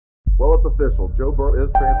Well, it's official. Joe Burrow is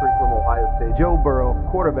transferring from Ohio State. Joe Burrow,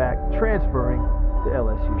 quarterback, transferring to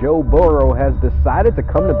LSU. Joe Burrow has decided to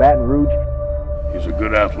come to Baton Rouge. He's a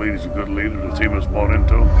good athlete. He's a good leader. The team has bought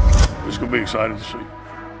into him. It's going to be exciting to see.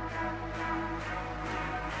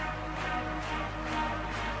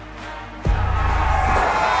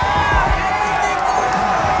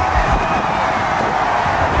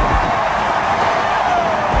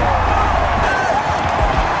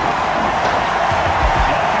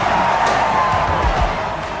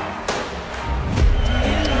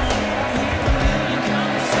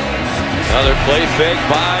 Another play fake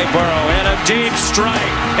by Burrow, and a deep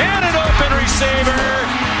strike, and an open receiver.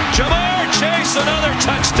 Jamar Chase, another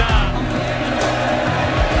touchdown.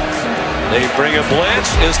 They bring a blitz.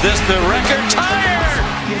 Is this the record tire?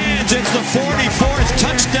 And it's the 44th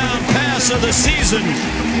touchdown pass of the season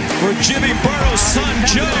for Jimmy Burrow's son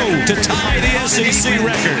Joe to tie the SEC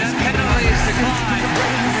record.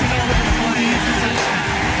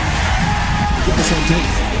 Get this on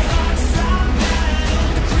tape.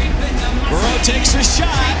 Burrow takes a shot,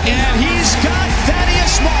 and he's got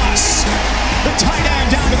Thaddeus Moss, the tight end,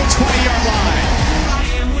 down to the 20-yard line.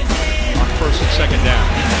 On first and second down.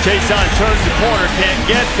 Jason turns the corner, can't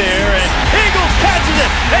get there, and Eagles catches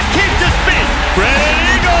it and keeps his feet.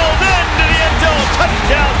 Brandon Eagles into the end zone.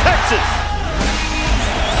 Touchdown, Texas.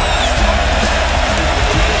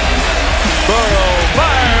 Burrow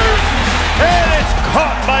fires, and it's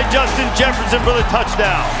caught by Justin Jefferson for the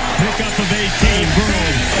touchdown. Pick up of 18,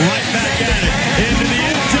 Burrow right back at it, into the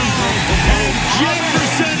end zone, and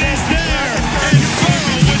Jefferson is there, and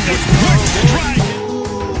Burrow with the quick strike.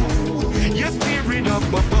 Yes, spirit up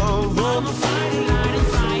above. I'm a fighting light of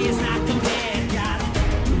fire, not compared. Got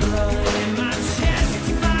blood in my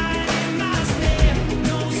chest, fire in my step.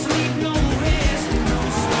 No sleep, no rest, no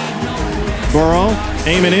sleep, no rest. Burrow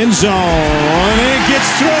aiming in zone, and it gets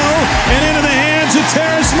through, and into the hands of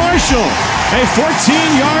Terrace Marshall. A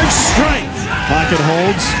 14-yard strike. Pocket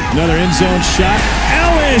holds. Another end zone shot.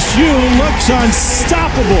 LSU looks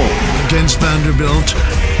unstoppable. Against Vanderbilt,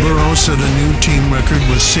 Burrow set a new team record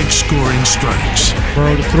with 6 scoring strikes.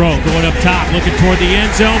 Burrow to throw. Going up top. Looking toward the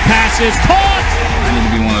end zone. Passes. Caught! I need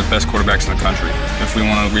to be one of the best quarterbacks in the country. If we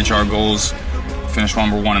want to reach our goals, finish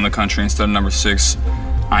number 1 in the country instead of number 6,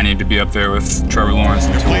 I need to be up there with Trevor Lawrence.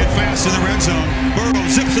 Play it fast in the red zone. Burrow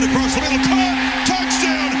zips it across the middle. Caught!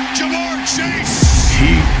 Touchdown! Jamar Chase!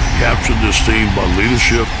 He captured this team by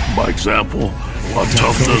leadership, by example, by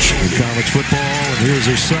toughness. In college football, and here's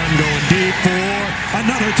his son going deep for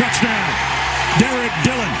another touchdown. Derek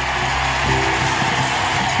Dillon.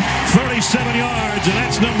 37 yards, and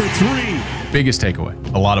that's number 3. Biggest takeaway.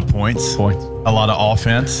 A lot of points. A lot of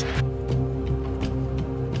offense.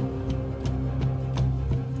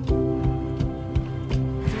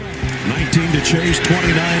 To Chase,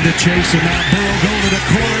 29 to Chase, and now Burrow going to the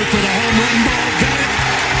corner for the home run ball. Got it.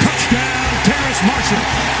 Touchdown, Terrace Marshall.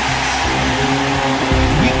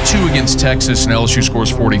 Week 2 against Texas, and LSU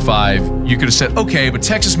scores 45. You could have said, okay, but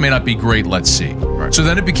Texas may not be great. Let's see. Right. So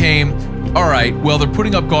then it became, all right, well, they're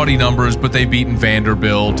putting up gaudy numbers, but they've beaten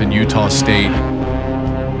Vanderbilt and Utah State.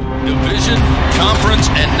 Division, conference,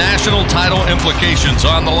 and national title implications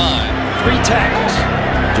on the line. 3 tackles.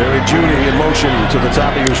 Jerry Jeudy in motion to the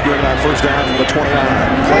top of your screen on first down from the 29.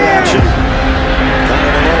 Play action. Down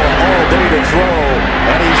the middle, all day to throw.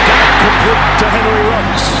 And he's got it complete to Henry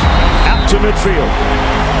Ruggs. Out to midfield.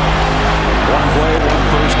 1 play, 1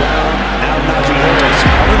 first down. Now Najee Harris.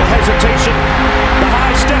 A little hesitation. The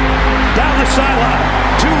high step down the sideline.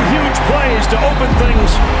 2 huge plays to open things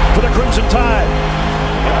for the Crimson Tide.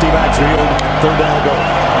 Empty backfield. 3rd down to go.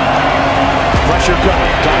 Pressure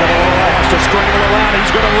coming. Tagovailoa has to scramble around.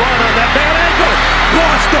 He's going to run on that bad ankle.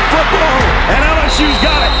 Lost the football, and LSU's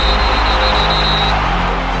got it.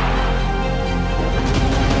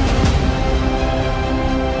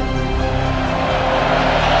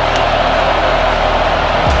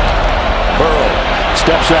 Burrow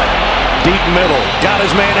steps up. Deep middle. Got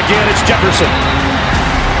his man again. It's Jefferson.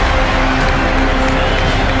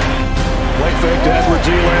 Play fake to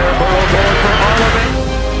Edwards-Helaire. Burrow going for all of it.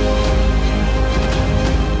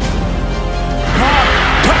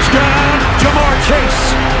 Touchdown, Jamar Chase.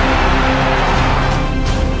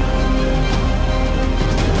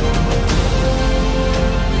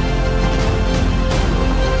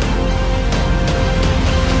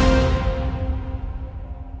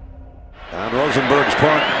 And Rosenberg's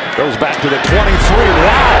punt goes back to the 23. Wow.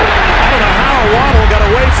 I don't know how Waddle got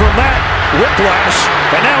away from that whiplash.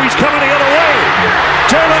 And now he's coming the other way.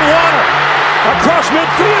 Jalen Waddle across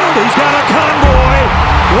midfield. He's got a convoy.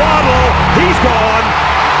 Waddle, he's gone.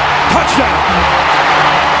 Touchdown.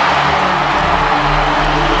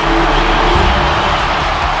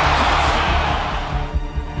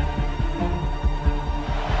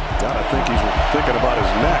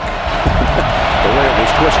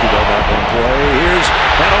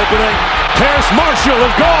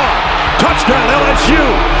 Touchdown, LSU.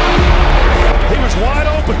 He was wide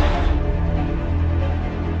open.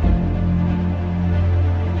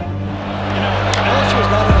 LSU was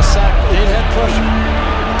not in a sack, but they had pressure.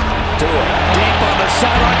 Deep on the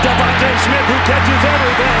sideline, Devontae Smith, who catches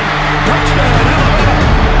everything. Touchdown, Alabama.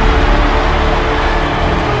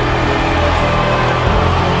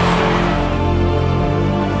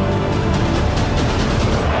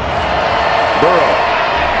 Burrow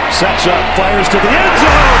sets up, fires to the end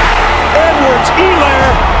zone.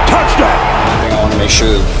 Edwards-Helaire, touchdown. The thing I want to make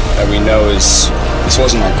sure that we know is this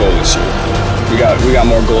wasn't our goal this year. We got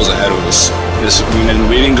more goals ahead of us.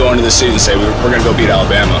 We didn't go into the season and say we're going to go beat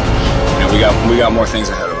Alabama. You know, we got more things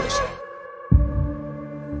ahead of us.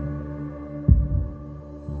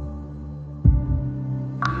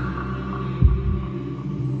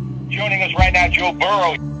 Joining us right now, Joe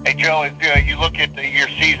Burrow. Hey, Joe, if you look at your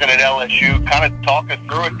season at LSU, kind of talk us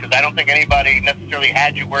through it, because I don't think anybody necessarily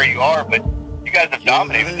had you where you are, but you guys have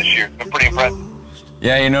dominated this year. It's been pretty impressive.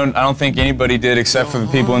 Yeah, you know, I don't think anybody did except for the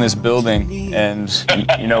people in this building. And,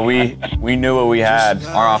 you know, we knew what we had.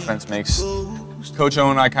 Our offense makes... Coach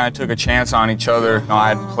Owen and I kind of took a chance on each other. You know, I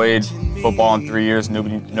hadn't played football in 3 years.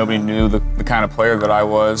 Nobody knew the kind of player that I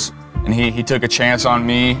was. And he took a chance on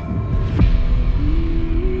me.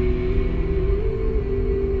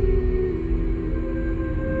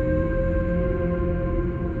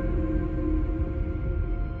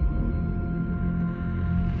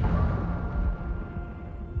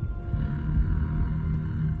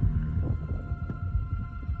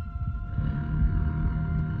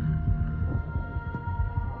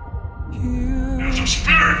 There's a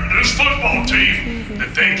spirit in this football team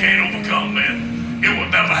that they can't overcome, man. It will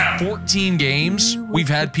never happen. 14 games, we've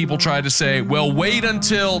had people try to say, well, wait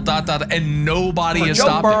until ... and nobody has Joe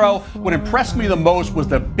stopped Burrow, it. what impressed me the most was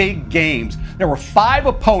the big games. There were 5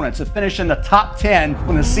 opponents that finished in the top 10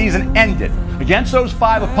 when the season ended. Against those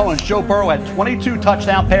 5 opponents, Joe Burrow had 22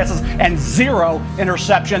 touchdown passes and 0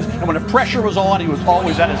 interceptions. And when the pressure was on, he was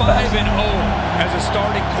always at his best. 5-0 as a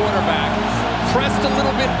starting quarterback. Pressed a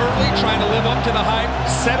little bit early, trying to live up to the hype.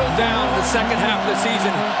 Settled down in the second half of the season.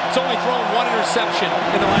 It's only thrown 1 interception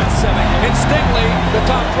in the last 7. And Stingley, the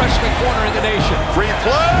top freshman corner in the nation. Free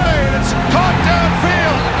play, and it's caught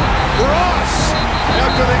downfield. Ross,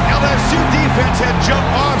 after the LSU defense had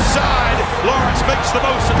jumped offside, Lawrence makes the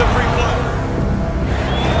most of the free play.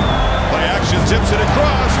 Play action, zips it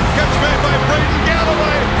across. Catch made by Braden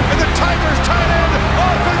Galloway, and the Tigers tight end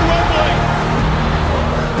off and rumbling.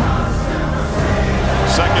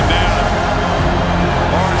 Second down.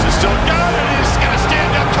 Lawrence has still got it. He's got a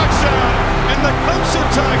stand-up touchdown. And the Clemson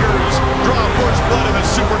Tigers draw first blood in the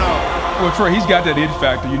Superdome. Well, Trey, he's got that it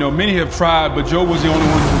factor. You know, many have tried, but Joe was the only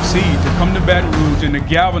one to succeed. To come to Baton Rouge and to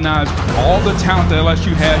galvanize all the talent that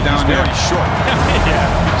LSU had down there. Very short.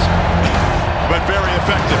 Yeah. But very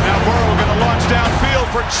effective. Now Burrow going to launch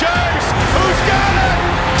downfield for Chase. Who's got it?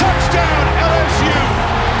 Touchdown, LSU.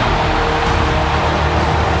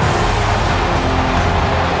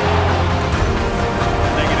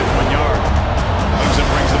 Clemson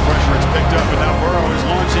brings the pressure, it's picked up, and now Burrow is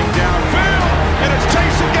launching downfield, and it's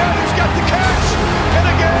Chase again, who's got the catch, and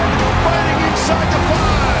again, fighting inside the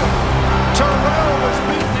 5. Terrell was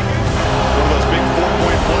beaten again. One of those big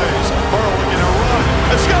 4-point plays. Burrow looking to run,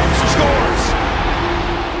 escapes and scores.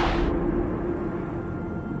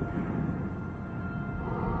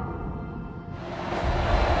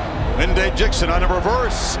 Dixon on a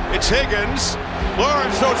reverse. It's Higgins.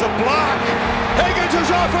 Lawrence throws a block. Higgins is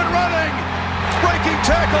off and running. Breaking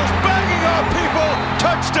tackles, banging off people.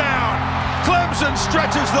 Touchdown. Clemson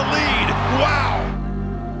stretches the lead. Wow.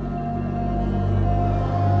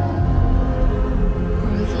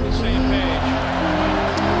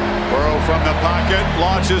 Burrow from the pocket,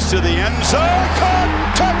 launches to the end zone.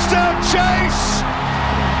 Caught. Touchdown Chase.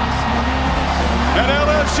 And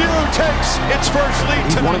LSU takes its first lead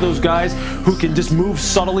tonight. He's one of those guys who can just move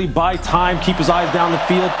subtly, buy time, keep his eyes down the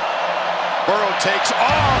field. Burrow takes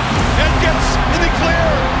off and gets in the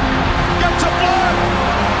clear. Gets a block.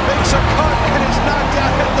 Makes a cut and is knocked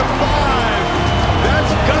out at the 5.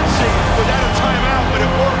 That's gutsy without a timeout, but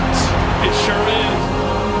it works. It sure is.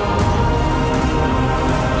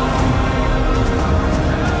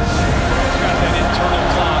 He's got that internal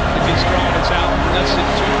clock. If he's strong, it's out less than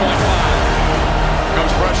 2.5.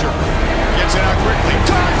 Comes pressure. Gets it out quickly.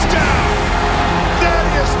 Touchdown!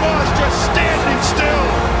 Thaddeus Moss just standing still.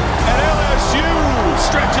 And LSU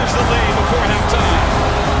stretches the lead before halftime.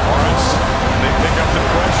 Lawrence, they pick up the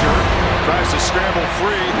pressure. Tries to scramble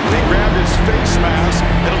free. They grab his face mask.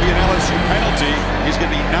 It'll be an LSU penalty. He's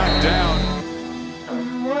going to be knocked down.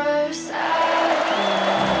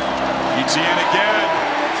 Etienne again.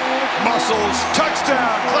 muscles.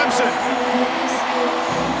 Touchdown, Clemson.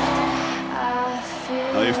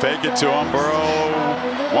 They fake it to him. Burrow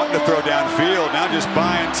wanting to throw downfield. Now just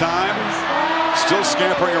buying time. Still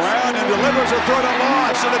scampering around and delivers a throw to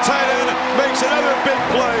loss. And the tight end makes another big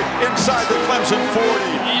play inside the Clemson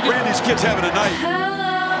 40. Randy's kids having a night.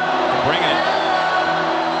 Bring it.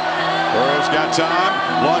 Burrow's got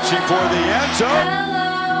time. Launching for the end zone.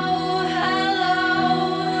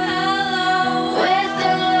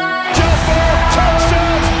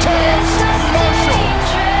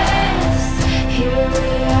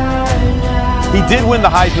 He did win the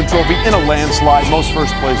Heisman Trophy in a landslide, most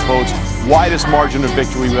first-place votes, widest margin of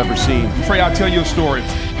victory we've ever seen. Trey, I'll tell you a story.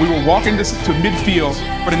 We were walking to midfield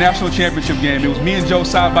for the national championship game. It was me and Joe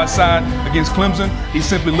side by side against Clemson. He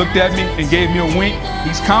simply looked at me and gave me a wink.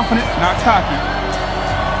 He's confident, not cocky.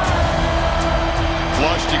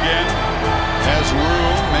 Flushed again, has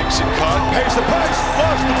room, makes it cut, pays the price,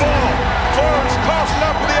 lost the ball. Burrow's coughing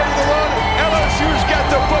up at the end of the run. LSU's got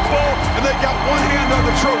the football, and they got one hand on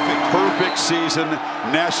the trophy. Perfect season,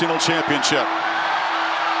 national championship.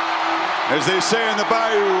 As they say in the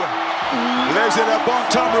Bayou, les a bon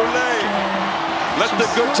temps roulé. Let the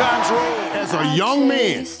good times roll. As a young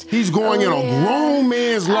man, he's going in a grown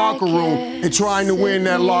man's locker room and trying to win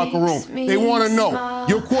that locker room. They want to know,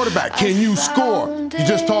 your quarterback, can you score? You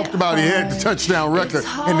just talked about he had the touchdown record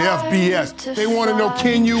in the FBS. They want to know,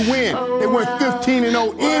 can you win? They went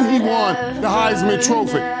 15-0 and he won the Heisman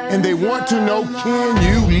Trophy. And they want to know, can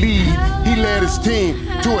you lead? He led his team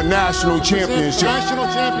to a national championship. National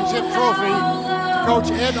championship trophy to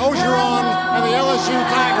Coach Ed Ogeron and the LSU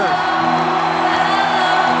Tigers.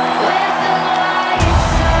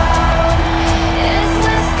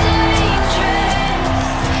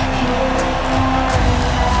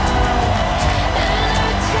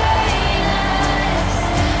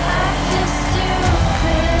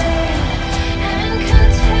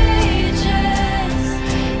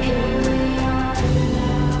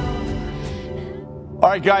 All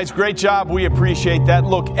right, guys, great job. We appreciate that.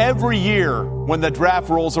 Look, every year when the draft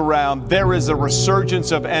rolls around, there is a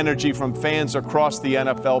resurgence of energy from fans across the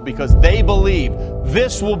NFL because they believe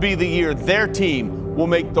this will be the year their team will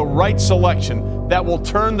make the right selection that will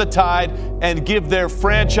turn the tide and give their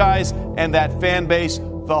franchise and that fan base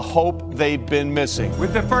the hope they've been missing.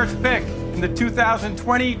 With the first pick in the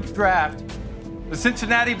 2020 draft, the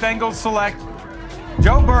Cincinnati Bengals select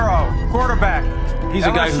Joe Burrow, quarterback. He's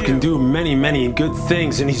a guy who can do many, many good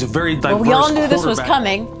things, and he's a very diverse Well, we all knew this was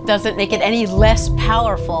coming. Doesn't make it any less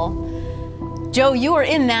powerful. Joe, you were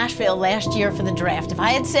in Nashville last year for the draft. If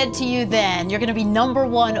I had said to you then, you're going to be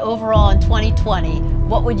 #1 overall in 2020,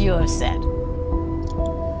 what would you have said?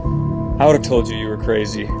 I would have told you you were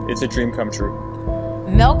crazy. It's a dream come true.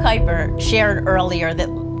 Mel Kiper shared earlier that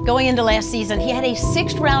going into last season, he had a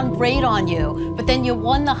 6th-round grade on you, but then you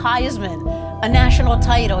won the Heisman, a national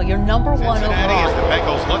title. You're #1 overall. As the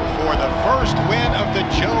Bengals look for the first win of the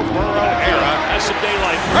Joe Burrow era. Has some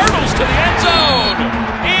daylight. Hurdles to the end zone.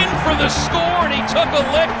 In for the score, and he took a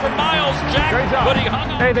lick from Miles Jack. Great job. But he hung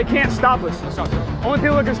on. Hey, they can't stop us. Only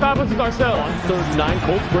people that can stop us is ourselves. On 3rd and 9,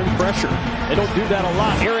 Colts bring pressure. They don't do that a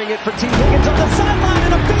lot. Hearing it for T. Higgins on the sideline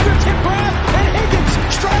and a fingertip grab, and Higgins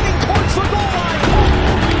striding towards the goal line.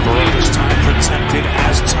 Burrow this time protected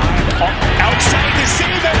as time outside the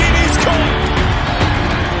save, and it is caught.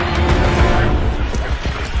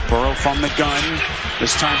 Burrow from the gun,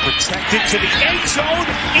 this time protected to the end zone.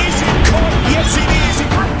 Is it caught? Yes, it is.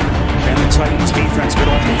 And the Titans defense get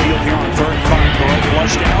off the field here on 3rd and 5. Burrow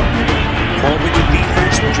flushed out. Holding the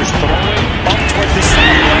defense, which is throwing up towards the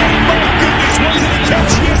sideline. My goodness, was it a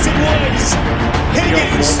catch? Yes, it was.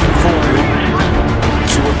 Higgins. 4th and 4.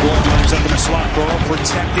 Seward Boyd comes up in the slot. Burrow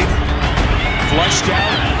protected. Flushed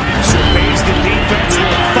out. Surveys the defense.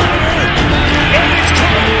 Will fire. And it's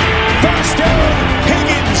caught. First down.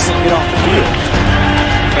 Higgins. Get off the field.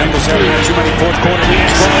 Bengals haven't had too many fourth quarter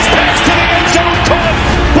leads. Burrow's pass to the end zone. Caught.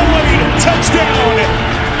 Boyd. Touchdown.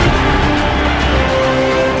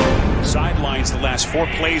 Sidelines the last 4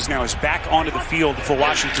 plays now is back onto the field for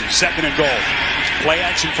Washington. 2nd and goal. Play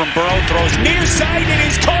action from Burrow. Throws near side and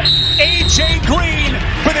is caught. A.J. Green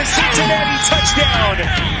for the Cincinnati touchdown.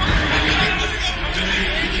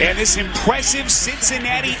 And this impressive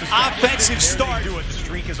Cincinnati offensive start. The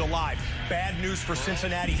streak is alive. Bad news for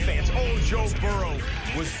Cincinnati fans. Oh, Joe Burrow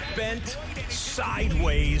was bent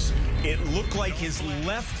sideways. It looked like his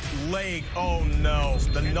left leg, oh no,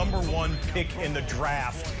 the #1 pick in the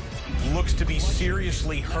draft looks to be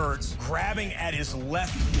seriously hurt, grabbing at his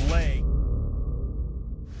left leg.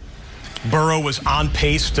 Burrow was on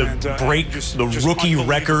pace to break the rookie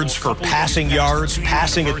records for passing yards,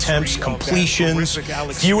 passing attempts, completions,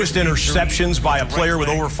 fewest interceptions by a player with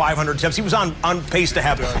over 500 attempts. He was on pace to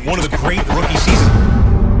have one of the great rookie seasons.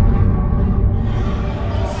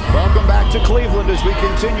 Welcome back to Cleveland as we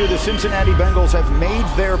continue. The Cincinnati Bengals have made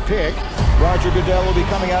their pick. Roger Goodell will be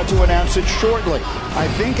coming out to announce it shortly. I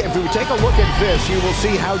think if we take a look at this, you will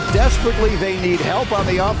see how desperately they need help on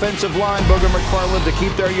the offensive line, Booger McFarland, to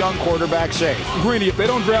keep their young quarterback safe. Greeny, if they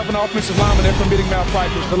don't draft an offensive lineman, they're committing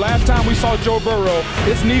malpractice. The last time we saw Joe Burrow,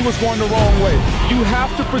 his knee was going the wrong way. You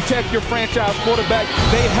have to protect your franchise quarterback.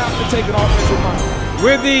 They have to take an offensive lineman.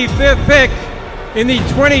 With the 5th pick in the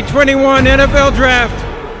 2021 NFL Draft,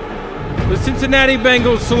 the Cincinnati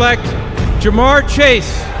Bengals select Jamar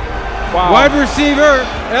Chase, wide receiver,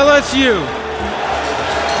 LSU.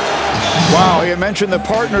 Wow, you mentioned the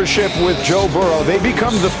partnership with Joe Burrow. They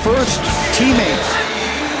become the first teammates.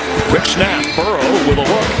 Quick snap, Burrow with a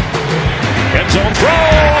look. End zone throw,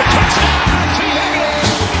 touchdown!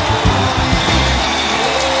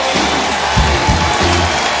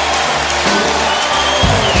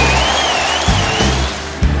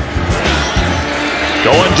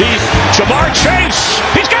 Going deep, Jamar Chase,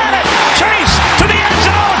 he's got it! Chase to the end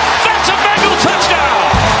zone, that's a Bengal touchdown!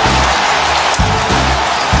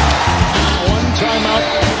 One timeout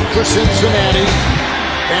for Cincinnati,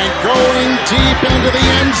 and going deep into the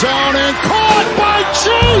end zone, and caught by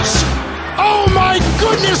Chase! Oh my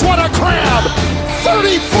goodness, what a grab!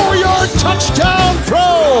 34-yard touchdown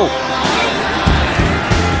throw!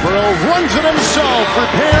 Burrow runs it himself,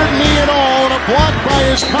 repaired knee and all, and a block by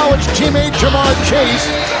his college teammate Jamar Chase.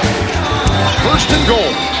 First and goal.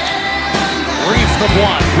 Reef the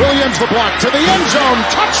block, Williams the block to the end zone,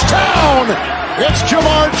 touchdown! It's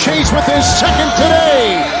Jamar Chase with his second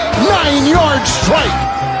today. 9-yard strike,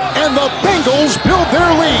 and the Bengals build their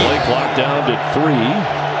lead. Play clock down to 3,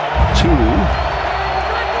 2.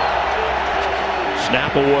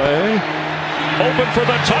 Snap away. Open for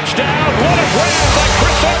the touchdown. What a grab by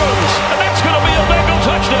Chris Evans. And that's going to be a Bengal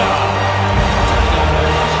touchdown.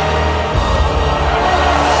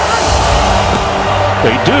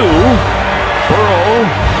 They do. Burrow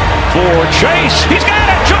for Chase. He's got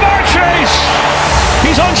it. Jamar Chase.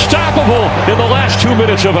 He's unstoppable in the last 2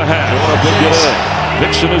 minutes of a half.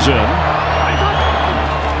 Mixon is in.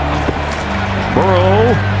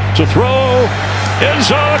 Burrow to throw. End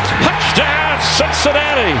zone. Touchdown.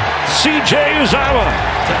 Cincinnati, C.J. Uzomah.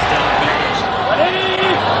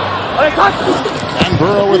 And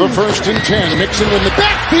Burrow with a 1st and 10. Mixon in the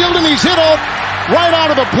backfield, and he's hit right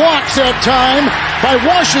out of the blocks that time by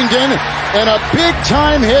Washington. And a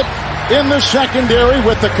big-time hit in the secondary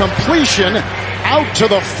with the completion out to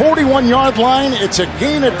the 41-yard line. It's a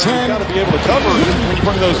gain of 10. Got to be able to cover when you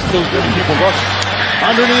bring those different people rushing.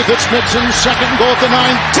 Underneath, it's Mixon, second goal at the 9,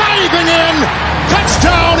 diving in,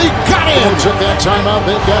 touchdown, he got in. At that timeout,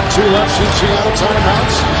 they've got 2 left since Seattle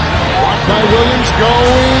timeouts. Blocked by Williams,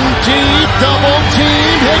 going deep, double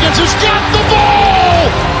team, Higgins has got the ball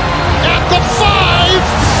at the 5.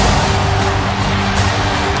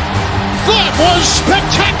 That was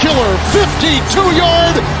spectacular,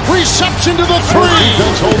 52-yard reception to the 3.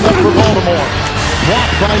 Defense holding up for Baltimore.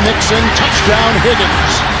 Blocked by Mixon, touchdown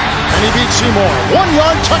Higgins. And he beats Seymour.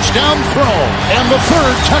 1-yard touchdown throw. And the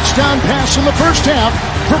 3rd touchdown pass in the first half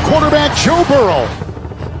for quarterback Joe Burrow.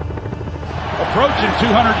 Approaching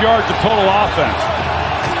 200 yards of total offense.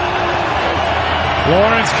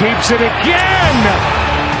 Lawrence keeps it again.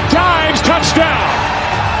 Dives, touchdown.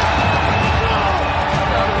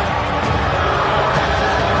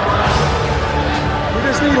 We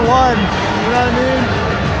just need one. You know what I mean?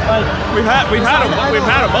 Like We've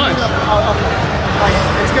had a bunch. Like,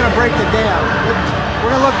 it's going to break the dam.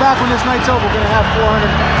 We're going to look back when this night's over. We're going to have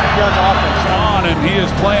 400 yards of offense. On, and he is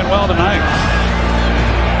playing well tonight.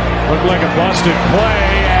 Looked like a busted play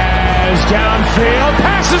as downfield.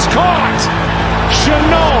 Pass is caught.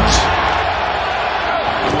 Chenault.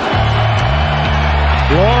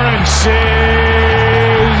 Lawrence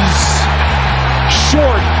is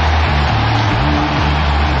short.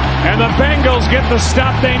 And the Bengals get the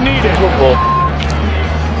stop they needed.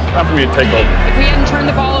 After we take over. If we hadn't turned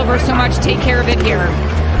the ball over so much, take care of it here.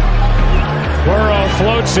 Burrow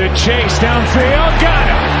floats it, Chase downfield, got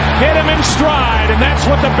it. Hit him in stride, and that's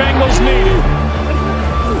what the Bengals needed.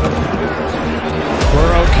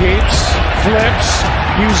 Burrow keeps, flips,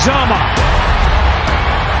 Uzomah.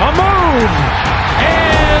 A move,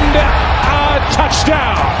 and a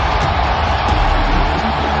touchdown.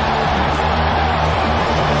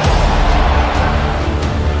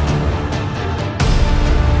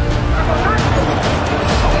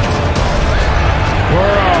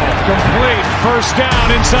 Complete first down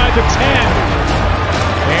inside the 10.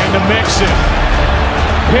 And to Mixon.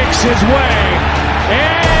 Picks his way.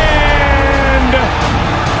 And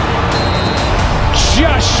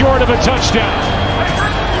just short of a touchdown.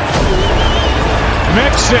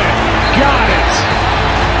 Mixon got it.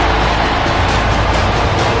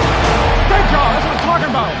 Great job. That's what I'm talking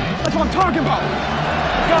about. That's what I'm talking about.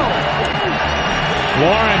 Go.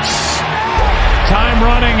 Lawrence. Time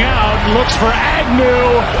running out. Looks for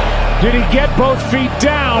Agnew. Did he get both feet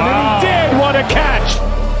down? And he did. What a catch.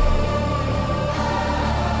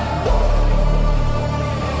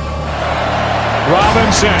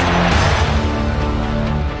 Robinson.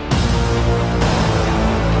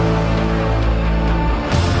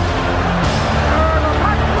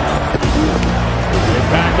 Get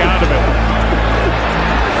back out of it.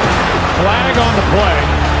 Flag on the play.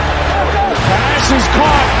 Pass is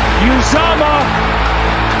caught. Uzama.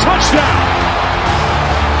 Touchdown.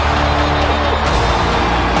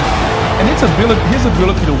 And his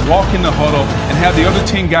ability to walk in the huddle and have the other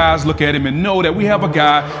 10 guys look at him and know that we have a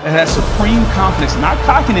guy that has supreme confidence, not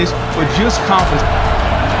cockiness, but just confidence.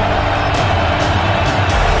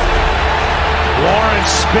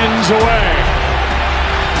 Lawrence spins away.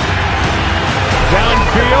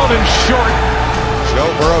 Downfield and short. Joe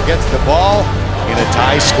Burrow gets the ball in a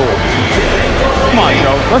tie score. Come on,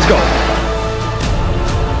 Joe. Let's go.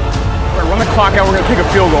 We're gonna run the clock out. We're gonna kick a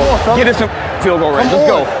field goal. Get us a field goal range. Let's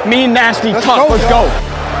go. Mean, nasty, tough. Let's go.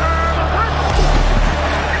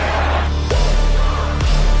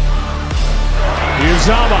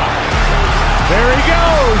 Uzama. There he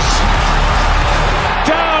goes.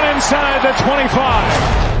 Down inside the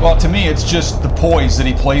 25. Well, to me, it's just the poise that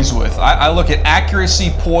he plays with. I look at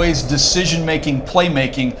accuracy, poise, decision-making,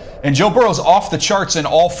 playmaking, and Joe Burrow's off the charts in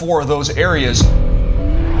all four of those areas.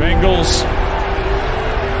 Bengals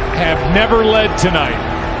have never led tonight.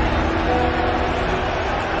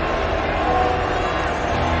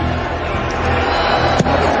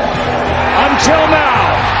 Until now.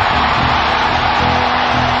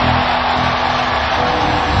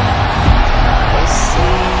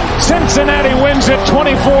 Cincinnati wins it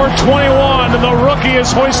 24-21, and the rookie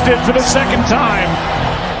is hoisted for the second time.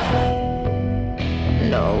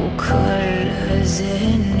 No colors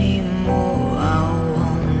anymore. I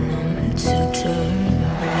want them to turn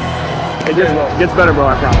black. It gets better, bro.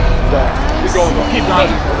 I promise. Keep going, bro. Keep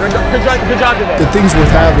going. Good job today. The things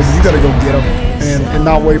worth having, you got to go get them and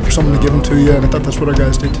not wait for someone to give them to you. And I thought that's what our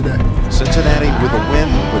guys did today. Cincinnati with a win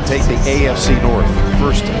would take the AFC North.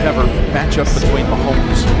 First ever matchup between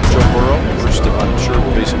Mahomes and Joe Burrow. First, I'm sure,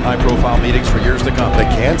 will be some high-profile meetings for years to come. The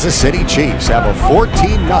Kansas City Chiefs have a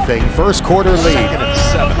 14-0 first quarter lead. Second and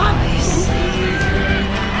 7.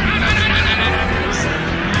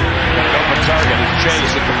 Open target is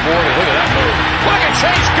Chase at the 40. Look at that move. Look at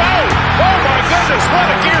Chase go! Oh my goodness, what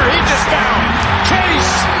a gear he just found!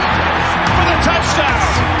 Chase for the touchdown!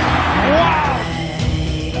 Wow!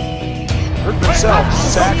 Hurt themselves.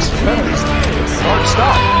 Sacks, penalties. Hard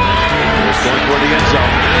stop. He's going toward the end zone.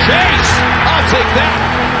 Chase! I'll take that!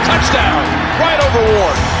 Touchdown! Right over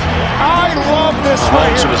Ward. I love this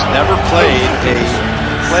Mahomes has never played a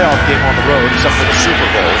playoff game on the road except for the Super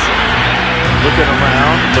Bowl. Looking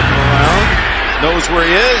around, knows where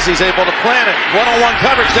he is. He's able to plant it. One-on-one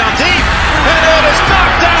coverage down deep, and it is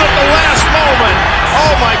knocked out at the last moment.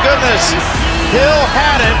 Oh my goodness! Hill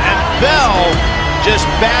had it, and Bell just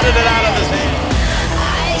batted it out of his hand.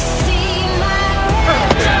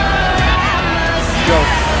 Go.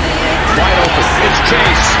 Wide open. It's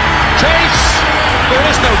Chase. Chase! There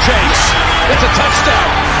is no Chase. It's a touchdown.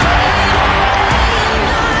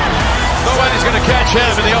 Nobody's going to catch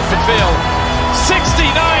him in the open field. 69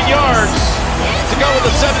 yards to go with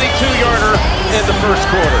a 72-yarder in the first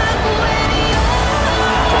quarter.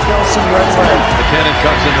 McKinnon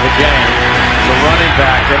comes into the game. The running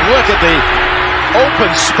back, and look at the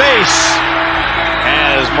open space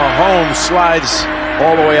as Mahomes slides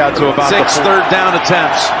all the way out to about 6 third down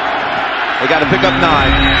attempts. They got to pick up 9.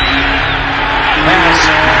 Pass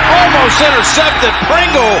almost intercepted.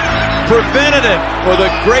 Pringle prevented it with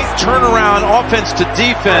a great turnaround offense to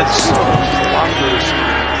defense.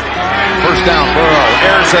 First down, Burrow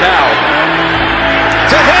airs it out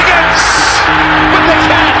to Higgins with the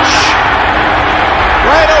catch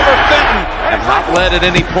right over Fenton. Have not led at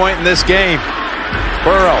any point in this game.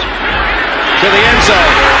 Burrow to the end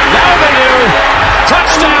zone. Now they do.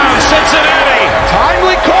 Touchdown, Cincinnati.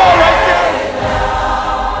 Timely call right there.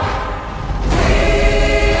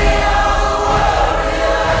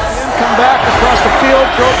 Come back across the field,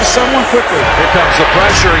 throw it to someone quickly. Here comes the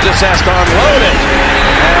pressure. He just has to unload it.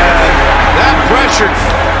 And that pressure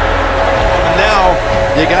now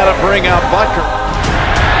you got to bring out Butker.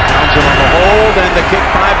 Townsend on the hold, and the kick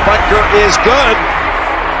by Butker is good.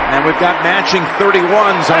 And we've got matching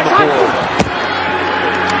 31s on the board.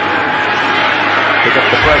 Pick up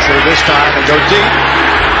the pressure this time and go deep.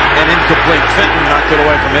 And incomplete. Fenton knocked it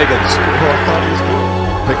away from Higgins.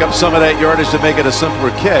 Pick up some of that yardage to make it a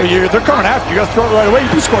simpler kick. They're coming after you. You got to throw it right away.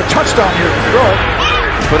 You can score a touchdown here. Throw it.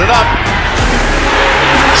 Put it up.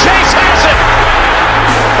 Chase has it.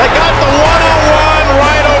 They got the one-on-one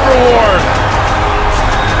right over Ward.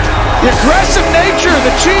 The aggressive nature of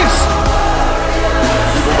the Chiefs.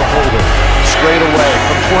 The holder. Straight away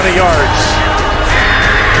from 20 yards.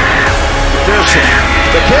 Pearson.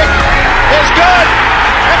 The kick is good.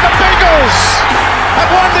 And the Bengals have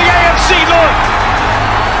won the AFC North.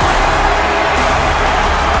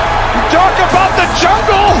 You talk about the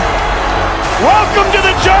jungle. Welcome to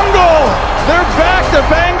the jungle. They're back. The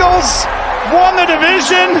Bengals won the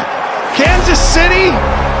division. Kansas City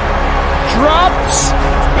dropped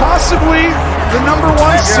possibly the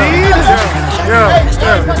 #1 seed. Yeah.